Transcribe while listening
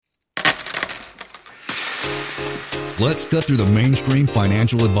Let's cut through the mainstream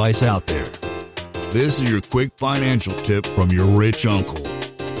financial advice out there. This is your quick financial tip from your rich uncle.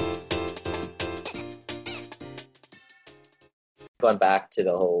 Going back to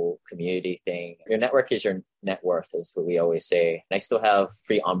the whole community thing, your network is your net worth, is what we always say. And I still have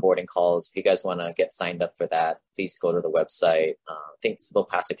free onboarding calls. If you guys want to get signed up for that, please go to the website. I think it's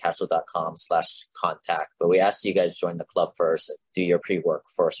simplepassivecashflow.com/contact. But we ask you guys to join the club first, do your pre-work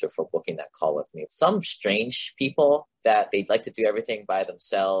first before booking that call with me. Some strange people that they'd like to do everything by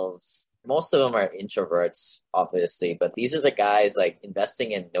themselves. Most of them are introverts, obviously, but these are the guys like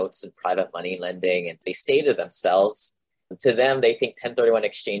investing in notes and private money lending, and they stay to themselves. To them, they think 1031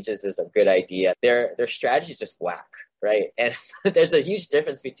 exchanges is a good idea. Their strategy is just whack, right? And there's a huge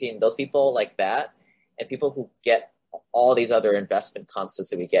difference between those people like that and people who get all these other investment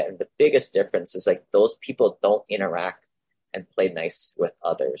concepts that we get. And the biggest difference is like those people don't interact and play nice with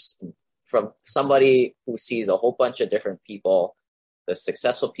others. From somebody who sees a whole bunch of different people, the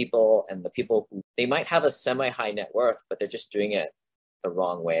successful people and the people who they might have a semi-high net worth, but they're just doing it the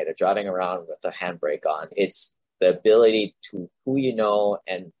wrong way. They're driving around with the handbrake on. It's the ability to who you know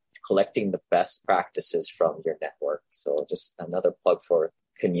and collecting the best practices from your network. So just another plug for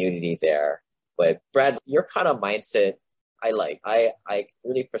community there. But Brad, your kind of mindset, I like. I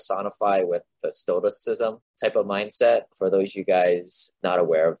really personify with the Stoicism type of mindset. For those you guys not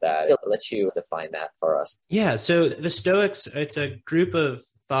aware of that, I'll let you define that for us. Yeah, so the Stoics, it's a group of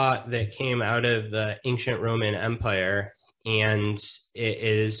thought that came out of the ancient Roman Empire. And it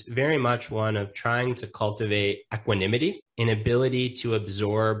is very much one of trying to cultivate equanimity, an ability to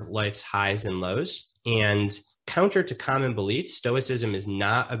absorb life's highs and lows. And counter to common belief, Stoicism is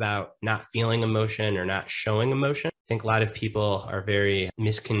not about not feeling emotion or not showing emotion. I think a lot of people are very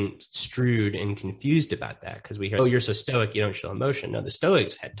misconstrued and confused about that because we hear, oh, you're so stoic, you don't show emotion. No, the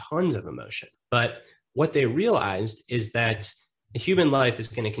Stoics had tons of emotion. But what they realized is that the human life is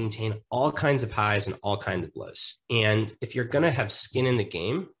going to contain all kinds of highs and all kinds of lows. And if you're going to have skin in the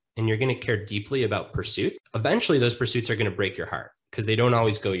game and you're going to care deeply about pursuits, eventually those pursuits are going to break your heart because they don't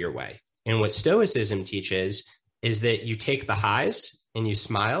always go your way. And what Stoicism teaches is that you take the highs and you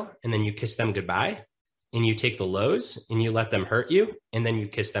smile and then you kiss them goodbye. And you take the lows and you let them hurt you and then you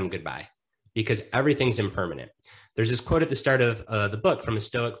kiss them goodbye because everything's impermanent. There's this quote at the start of the book from a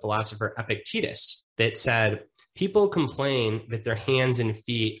Stoic philosopher, Epictetus, that said, people complain that their hands and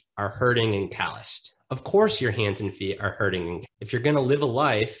feet are hurting and calloused. Of course, your hands and feet are hurting. If you're going to live a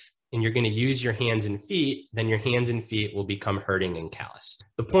life and you're going to use your hands and feet, then your hands and feet will become hurting and calloused.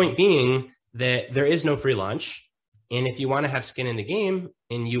 The point being that there is no free lunch. And if you want to have skin in the game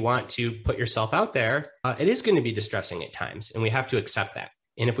and you want to put yourself out there, it is going to be distressing at times. And we have to accept that.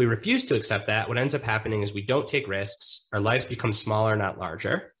 And if we refuse to accept that, what ends up happening is we don't take risks. Our lives become smaller, not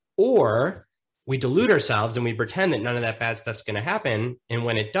larger. Or we delude ourselves and we pretend that none of that bad stuff's going to happen. And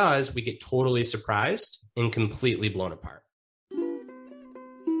when it does, we get totally surprised and completely blown apart.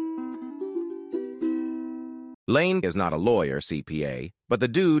 Lane is not a lawyer, CPA, but the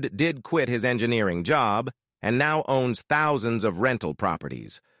dude did quit his engineering job and now owns thousands of rental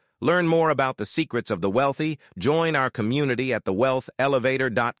properties. Learn more about the secrets of the wealthy. Join our community at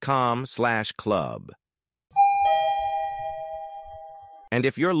thewealthelevator.com/club. And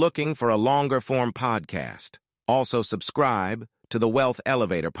if you're looking for a longer form podcast, also subscribe to the Wealth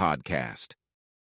Elevator podcast.